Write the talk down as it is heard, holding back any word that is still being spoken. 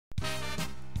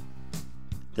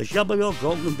The Shelbyville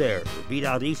Golden Bears beat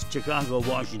out East Chicago,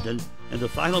 Washington in the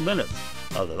final minutes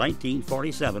of the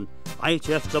 1947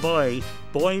 IHSAA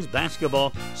boys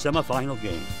basketball semifinal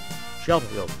game.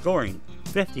 Shelbyville scoring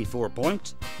 54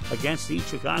 points against East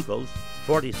Chicago's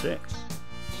 46.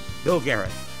 Bill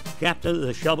Garrett, captain of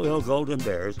the Shelbyville Golden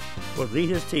Bears, would lead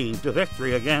his team to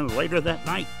victory again later that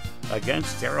night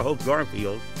against Terre Haute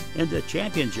Garfield in the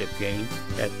championship game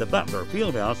at the Butler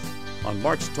Fieldhouse on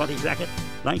March 22,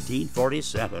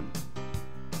 1947.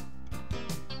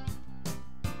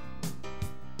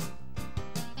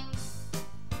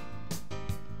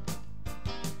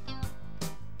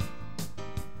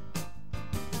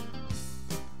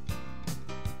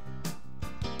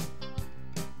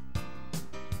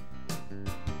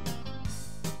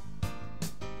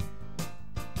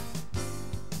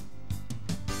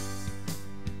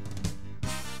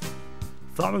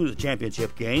 Following the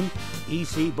championship game,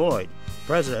 E.C. Boyd,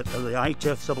 president of the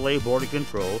IHSAA Board of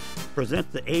Control,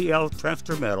 presents the A.L.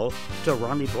 Trester Medal to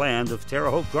Ronnie Bland of Terre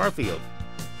Haute Garfield.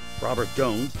 Robert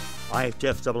Jones,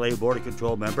 IHSAA Board of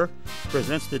Control member,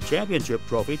 presents the championship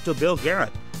trophy to Bill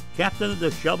Garrett, captain of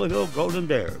the Shelbyville Golden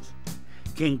Bears.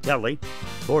 King Telly,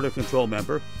 Board of Control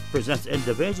member, presents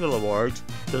individual awards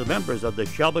to the members of the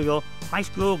Shelbyville High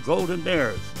School Golden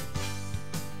Bears.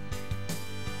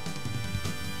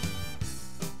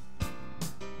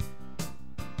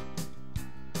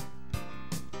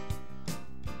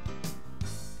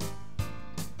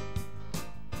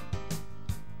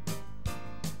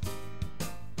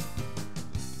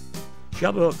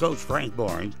 Shelbyville coach Frank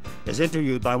Barnes is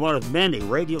interviewed by one of many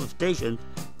radio stations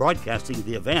broadcasting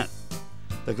the event.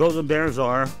 The Golden Bears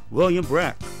are William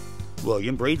Breck,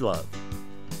 William Breedlove,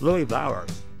 Louis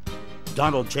Bowers,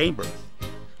 Donald Chambers,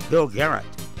 Bill Garrett,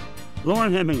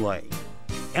 Lauren Hemingway,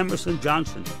 Emerson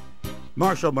Johnson,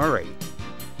 Marshall Murray,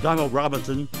 Donald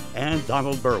Robinson, and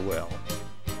Donald Burwell.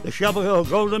 The Shelbyville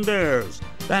Golden Bears,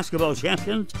 basketball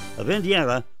champions of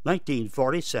Indiana,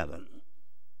 1947.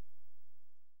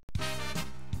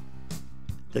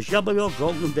 The Shelbyville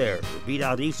Golden Bears beat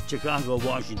out East Chicago,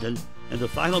 Washington in the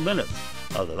final minutes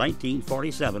of the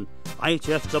 1947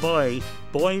 IHSAA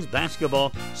boys basketball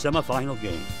semifinal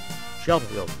game.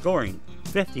 Shelbyville scoring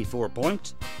 54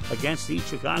 points against East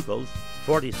Chicago's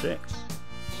 46.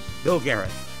 Bill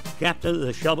Garrett, captain of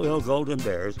the Shelbyville Golden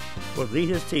Bears, would lead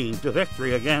his team to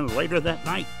victory again later that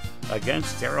night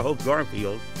against Terre Haute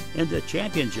Garfield in the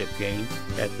championship game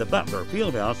at the Butler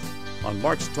Fieldhouse on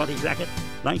March 22,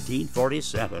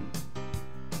 1947.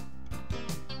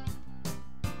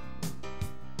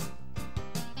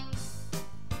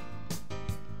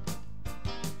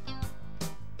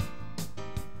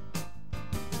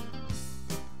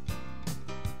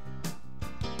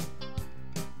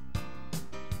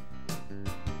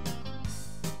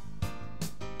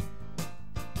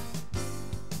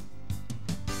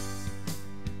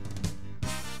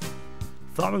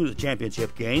 Following the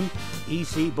championship game,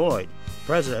 E.C. Boyd,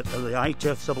 president of the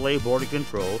IHSAA Board of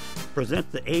Control,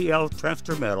 presents the A.L.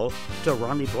 Trester Medal to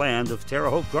Ronnie Bland of Terre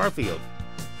Haute Garfield.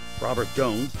 Robert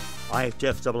Jones,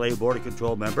 IHSAA Board of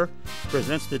Control member,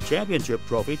 presents the championship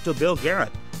trophy to Bill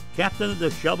Garrett, captain of the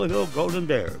Shelbyville Golden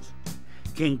Bears.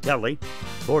 King Telly,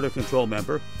 Board of Control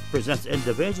member, presents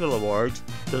individual awards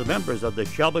to the members of the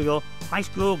Shelbyville High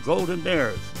School Golden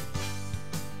Bears.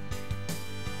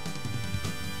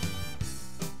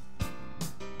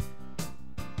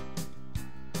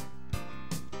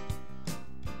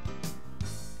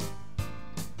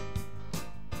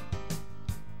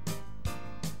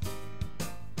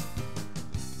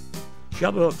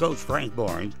 Shelbyville coach Frank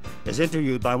Barnes is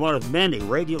interviewed by one of many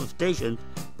radio stations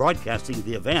broadcasting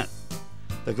the event.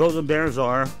 The Golden Bears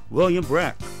are William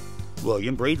Breck,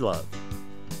 William Breedlove,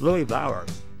 Louis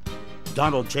Bowers,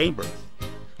 Donald Chambers,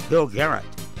 Bill Garrett,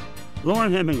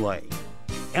 Lauren Hemingway,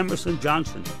 Emerson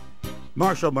Johnson,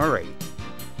 Marshall Murray,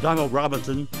 Donald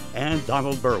Robinson, and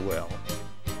Donald Burwell.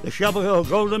 The Shelbyville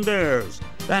Golden Bears,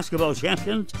 basketball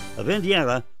champions of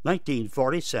Indiana,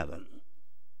 1947.